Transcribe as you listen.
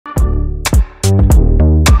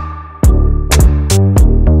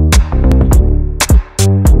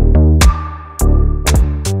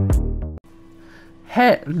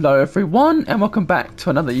Hello everyone and welcome back to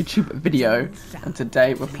another YouTube video, and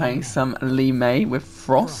today we're playing some limei with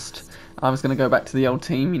Frost. I was going to go back to the old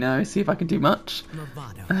team, you know, see if I can do much.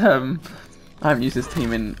 I haven't used this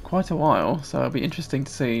team in quite a while, so it'll be interesting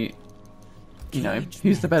to see, you know,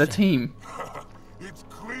 who's the better team. It's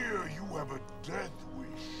clear you have a death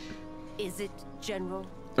wish. Is it, General?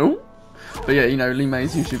 Oh, but yeah, you know, limei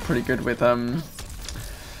is usually pretty good with Round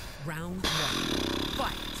one.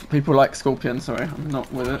 Fight. people like Scorpion. Sorry, I'm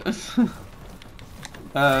not with it.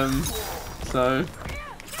 So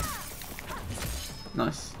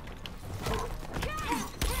nice.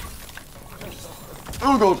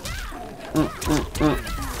 Oh god.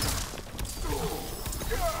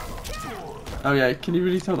 Oh yeah, can you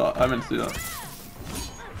really tell that? I meant to do that.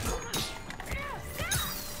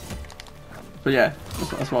 But yeah,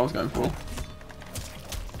 that's what I was going for.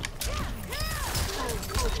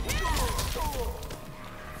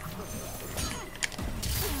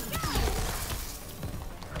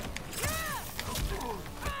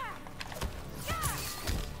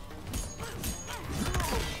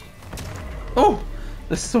 Oh!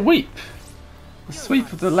 The sweep! The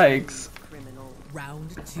sweep of the legs. Criminal. Round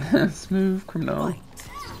two. Smooth criminal. Fight.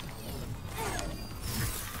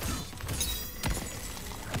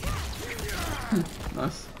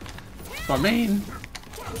 Nice. That's what I mean.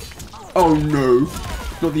 Oh no!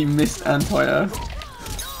 Not the missed anti-air.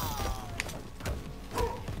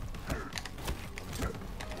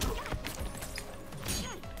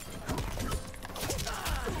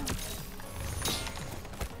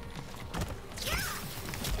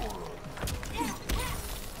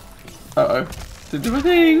 Uh-oh. Didn't do a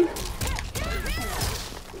thing!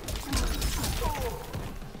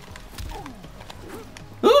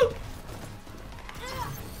 Ooh!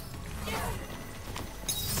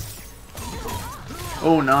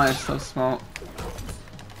 Oh, nice. That's smart.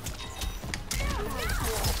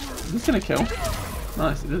 Is this gonna kill?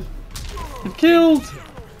 Nice, it did. It killed!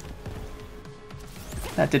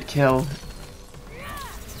 That did kill.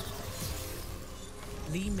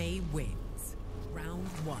 Limei wins. Round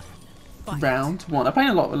one. Fight. Round one. I've played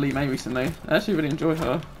a lot with limei recently. I actually really enjoy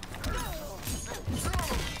her.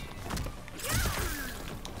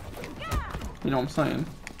 You know what I'm saying?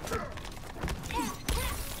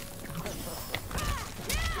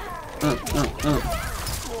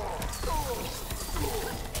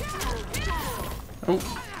 Oh,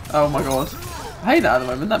 oh my god. I hate that at the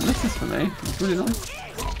moment. That misses for me. It's really nice.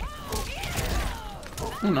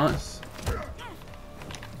 Oh, nice.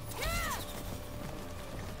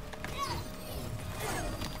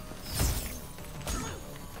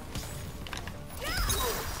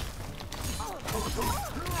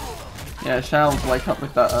 Yeah, Shall wake up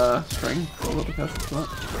with that string. I'll be careful for that.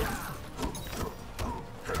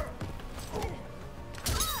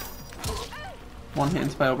 One hit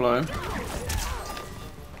and spell blow.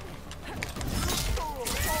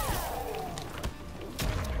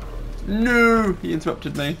 No! He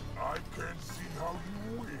interrupted me. I can see how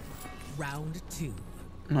you win. Round two.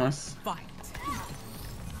 Nice. Fight.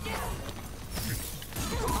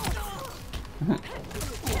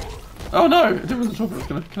 Oh no! I wasn't sure if it was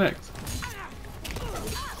going to connect.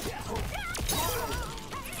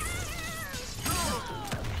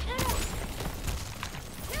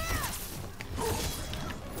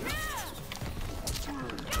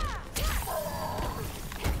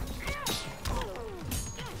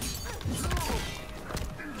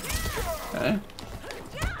 Okay.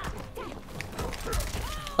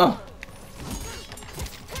 Oh.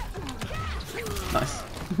 Nice.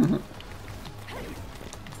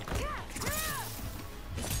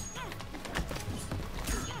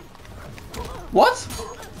 What?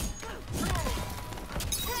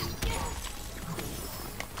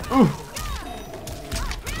 Ooh.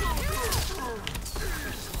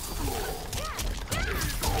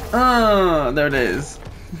 Ah, there it is.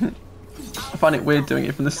 I find it weird doing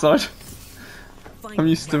it from this side. I'm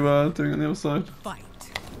used to doing it on the other side. Fight.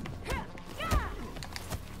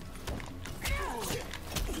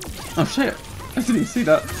 Oh shit! I didn't even see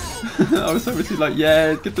that. I was so busy like,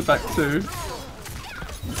 yeah, get the back too.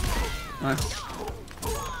 Nice.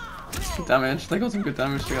 Good damage. They got some good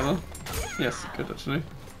damage together. Yes, good actually.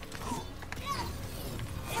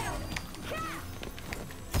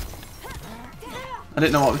 I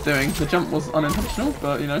didn't know what I was doing. The jump was unintentional,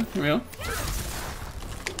 but you know, here we are.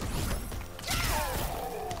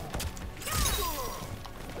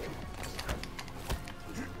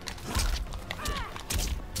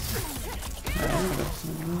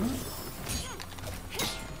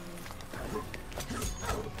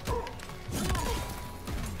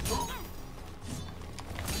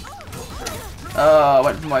 Oh, I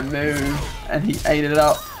went for my move And he ate it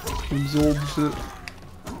up. Absorbs it.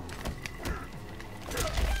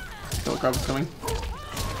 Still grab's coming.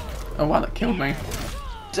 Oh wow, that killed me.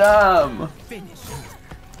 Damn!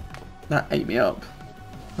 That ate me up.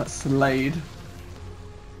 That slayed.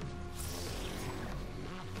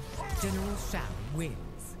 General Shao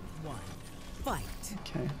wins. 1 fight.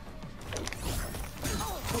 Okay.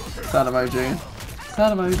 Sad emoji.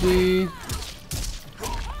 Sad emoji.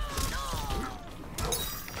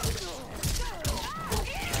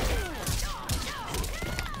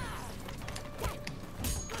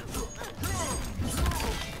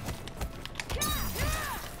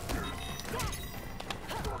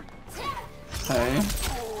 Okay.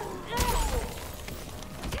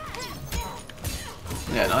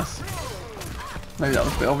 Yeah, nice. Maybe that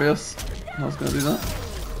was a bit obvious. I was gonna do that.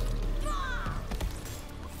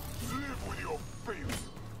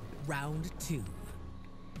 Round 2.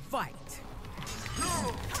 Fight.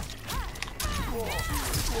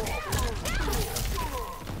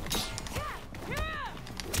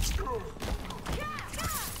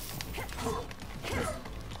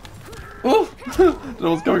 Oh! Don't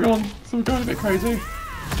know what's going on. So we're going a bit crazy.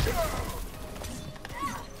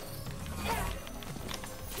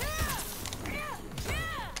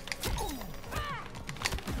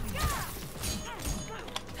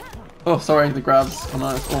 Oh, sorry, the grabs. Oh no,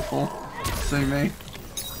 it's awful. Sue me.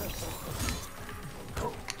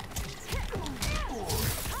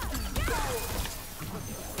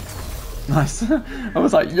 Nice. I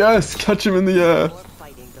was like, yes, catch him in the air. You're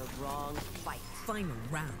fighting the wrong fight. Final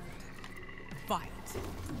round. Fight.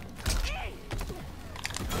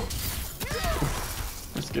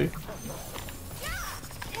 Risky.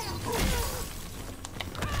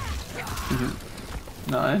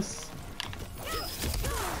 Nice.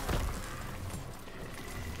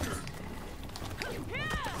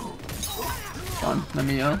 Fine, let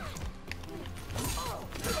me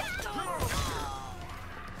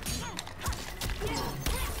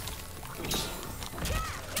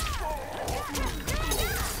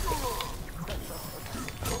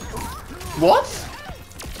What?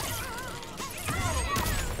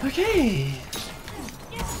 Okay.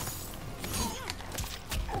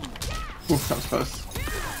 Oof, that was close.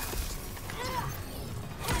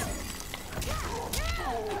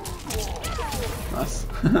 Nice.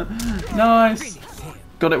 Nice.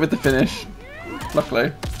 Got it with the finish.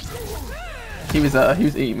 Luckily. He was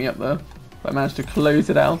eating me up there. But I managed to close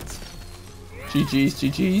it out. GG's,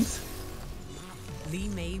 GG's.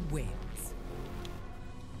 Limei wins.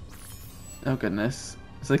 Oh goodness.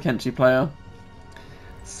 It's a Kenshi player.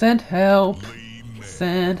 Send help.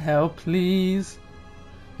 Send help, please.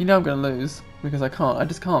 You know I'm gonna lose. Because I can't. I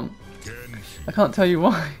just can't. I can't tell you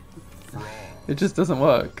why. It just doesn't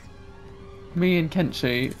work. Me and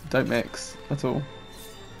Kenshi don't mix at all.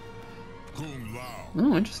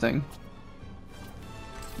 Oh, interesting.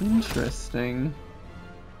 Interesting.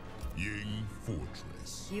 Ying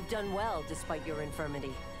Fortress. You've done well despite your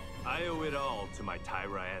infirmity. I owe it all to my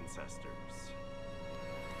Tyra ancestors.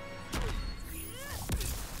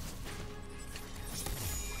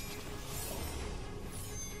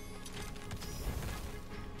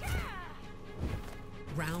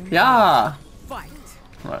 Round Yeah! fight.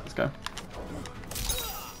 Alright, let's go.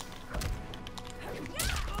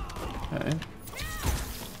 Okay.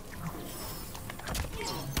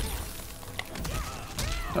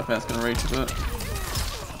 I don't think that's gonna reach, is it?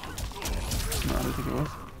 No, I don't think it was.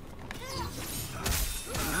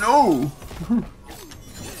 No!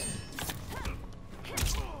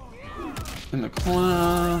 In the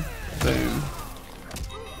corner. Boom.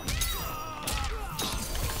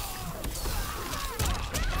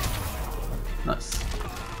 Nice.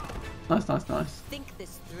 Nice, nice, nice. Think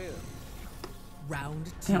this through.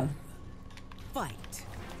 Round 2. Ow. Fight.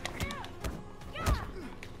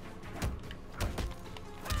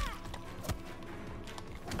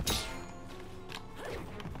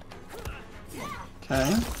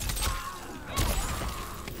 Okay.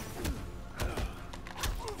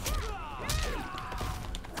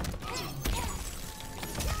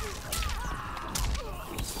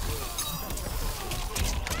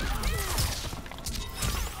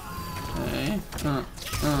 Okay.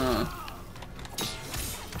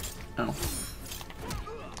 Oh.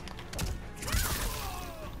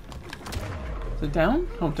 Is it down?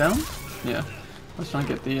 Hold down? Yeah. I was trying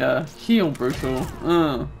to get the heel brutal.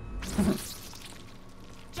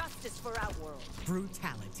 Justice for Outworld.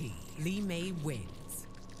 Brutality. Limei wins.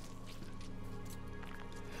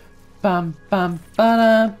 Bam bam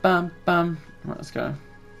ba bam bam. Right, let's go.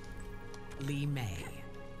 Limei.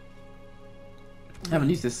 I haven't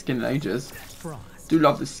used this skin in ages. Frost. Do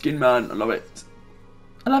love this skin, man. I love it.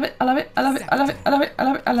 I love it. I love it. I love it. I love it. I love it. I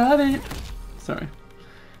love it. I love it. Sorry.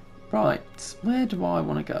 Right. Where do I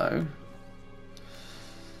want to go?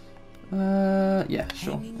 Yeah,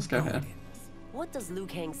 sure. Let's go here. What does Liu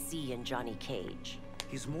Kang see in Johnny Cage?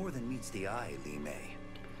 He's more than meets the eye, limei.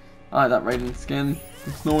 I like that Raiden skin.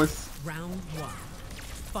 It's nice. Round 1.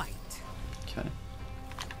 Fight. Okay.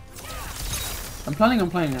 I'm planning on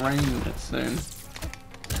playing Raiden soon.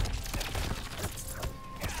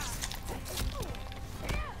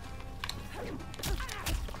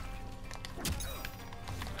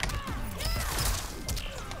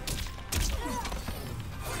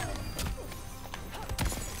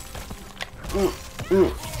 Ooh,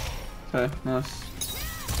 ooh. Okay, nice.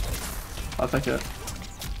 I'll take it.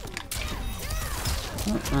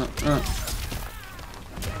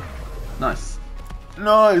 Nice.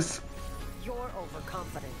 Nice! You're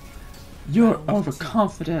overconfident. You're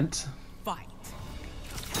overconfident. Fight.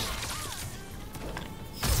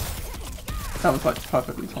 That was like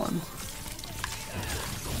perfectly timed.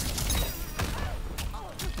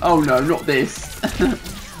 Oh no, not this.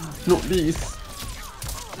 Not these.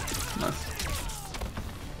 Nice.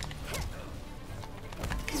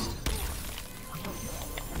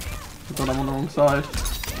 I thought I'm on the wrong side.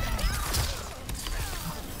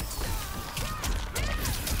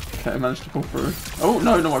 Okay, I managed to pull through. Oh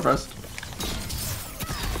no, not my first.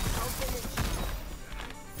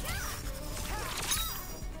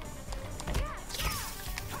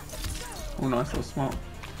 Oh nice, that was smart.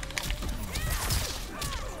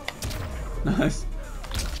 Nice.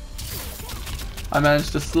 I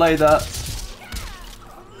managed to slay that.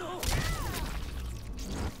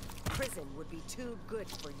 Prison would be too good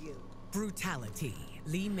for you. Brutality.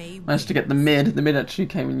 Limei Managed to get the mid. The mid actually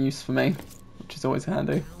came in use for me, which is always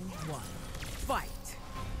handy. Round 1. Fight.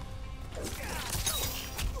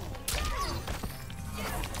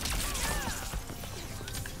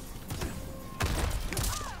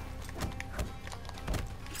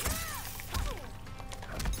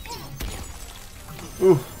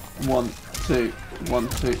 Ooh. 1, 2, 1,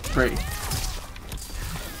 2, 3.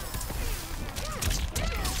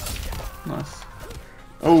 Nice.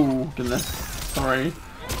 Oh goodness. Sorry.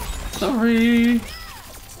 Sorry.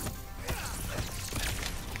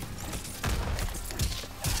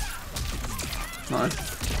 Nice.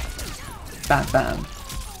 Bam bam.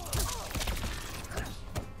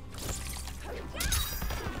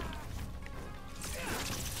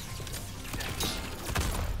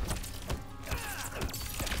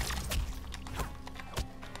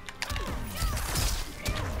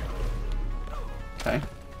 Okay.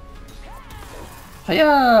 Hey,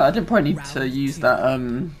 I didn't probably need to use that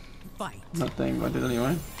Fight. that thing, but I did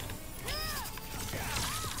anyway.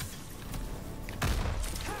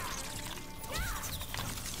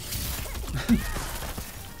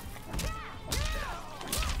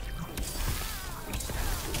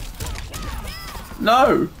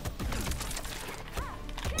 No!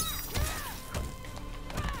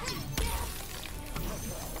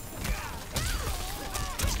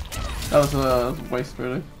 That was a waste,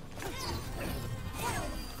 really.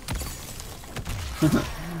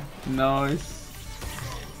 Nice.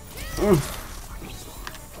 Oof.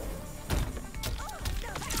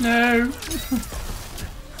 No!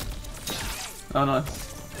 Oh, nice.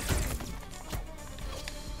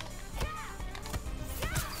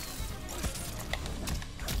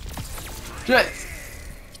 Shit!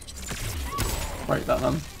 Break that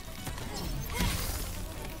then.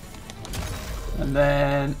 And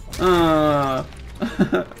then...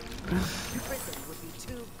 Prison would be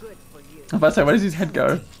too good for you. I was about to say, where does his head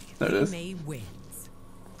go? There it is. Limei wins.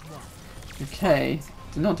 Okay.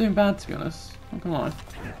 They're not doing bad, to be honest. Not gonna lie.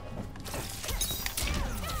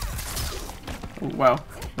 Oh, wow.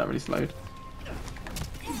 That really slowed.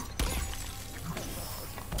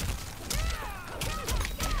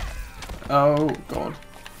 Oh, God.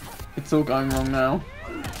 It's all going wrong now.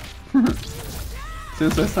 As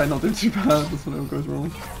soon as I say not doing too bad, that's when it all goes wrong.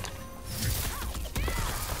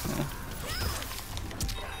 Yeah.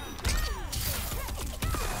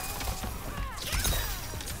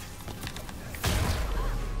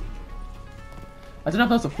 I don't know if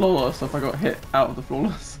that's a flawless or if I got hit out of the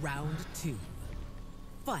flawless. Round 2.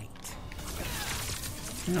 Fight.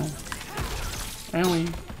 No. Owie.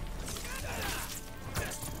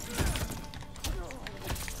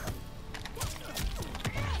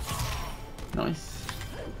 Nice.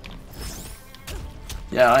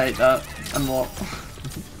 Yeah, I ate that. And what?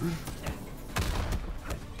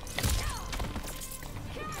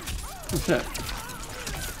 Oh shit.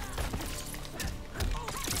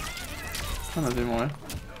 Trying to do more.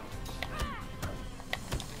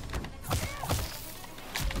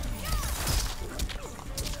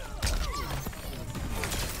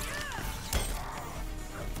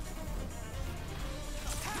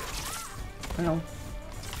 Hang on.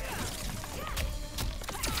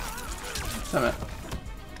 Damn it.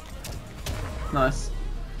 Nice.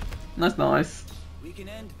 Nice. We can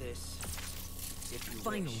end this if you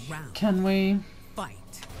Final wish. round. Can we? Fight.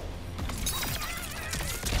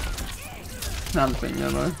 Now I'm thinking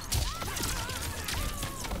yellow.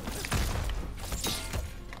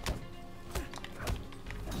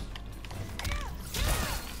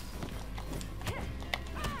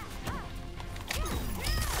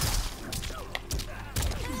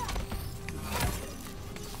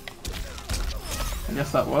 I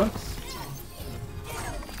guess that works.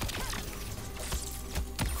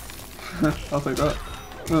 I'll take that.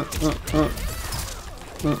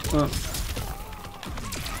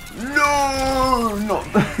 No, not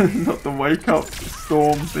the, not the wake up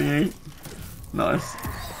storm thingy. Nice.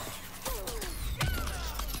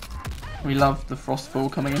 We love the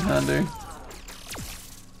frostfall coming in handy.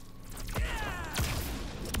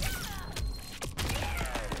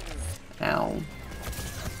 Ow.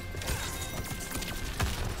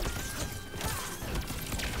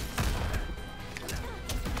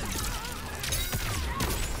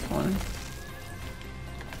 Fine.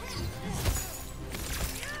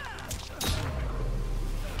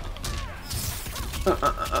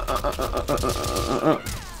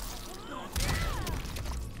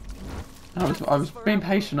 I was being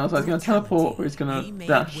patient. I was like, going to teleport or he's going to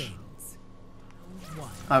dash. Wins. One.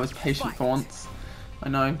 I was patient for once. I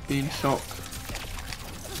know, being shocked.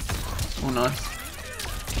 Oh, nice.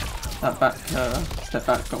 That back, step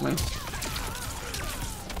back got me.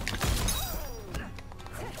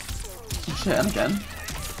 Oh, shit, and again.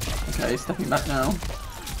 Okay, stepping back now.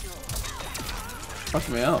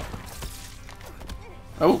 Fucking me up.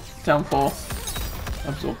 Oh, down 4.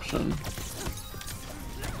 Absorption.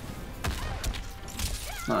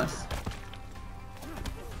 Nice.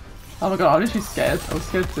 Oh my god, I'm literally scared. I was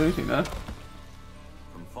scared to do anything there.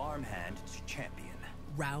 From farmhand to champion.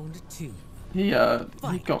 Round 2. He got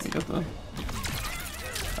me, doesn't he?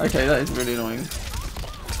 Okay, that is really annoying.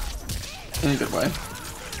 In a good way.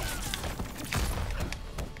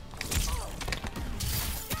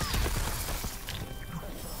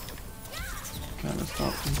 Okay, let's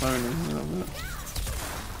start combining a little bit.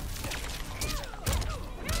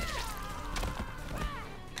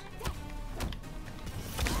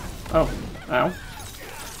 Oh, ow.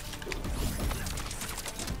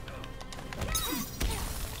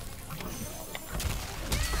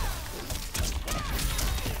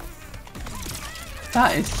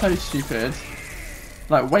 That is so stupid.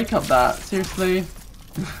 Like, wake up that. Seriously?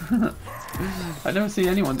 I never see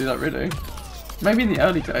anyone do that really. Maybe in the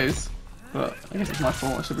early days, but I guess it's my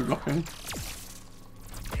fault. I should be blocking.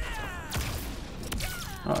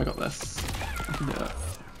 Oh, I got this. I can do it.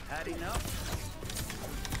 Had enough?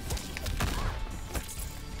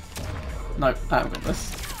 No, I haven't got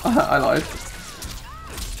this. I lied.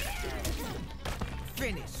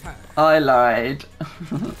 Finish her. I lied.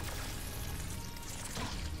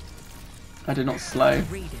 I did not slow.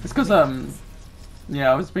 It's because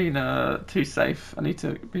yeah, I was being too safe. I need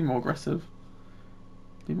to be more aggressive.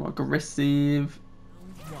 Be more aggressive.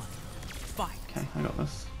 One. Fight. Okay, I got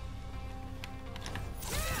this.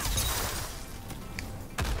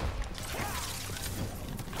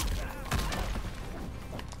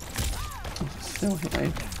 Oh, still hit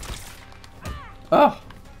me. Oh!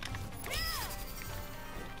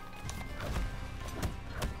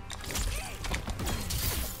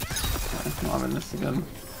 Okay, I'm in this again.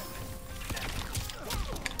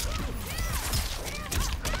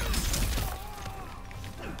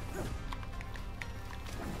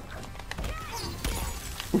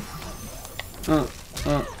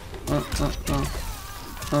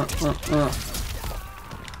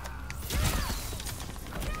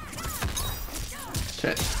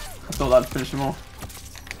 Shit. I thought that'd finish him off.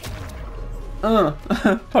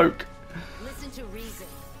 Poke. Listen to reason.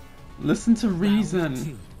 Listen to Round reason.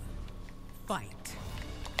 2. Fight.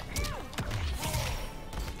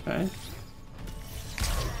 Okay.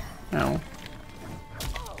 Ow.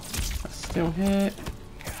 I still hit.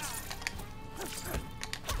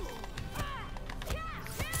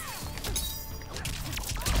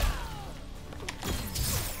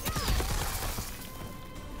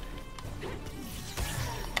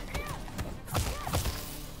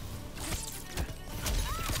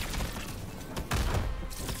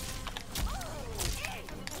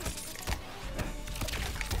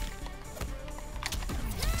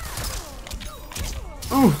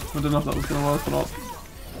 Ooh, I don't know if that was gonna work or not.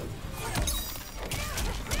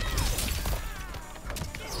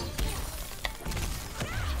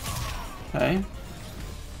 Okay.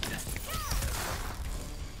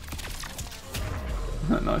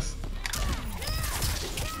 Nice.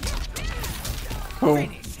 Cool.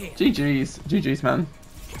 GG's. GG's, man.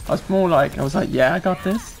 I was more like, I was like, yeah, I got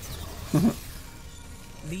this.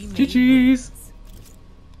 Limei GG's.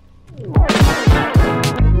 wins.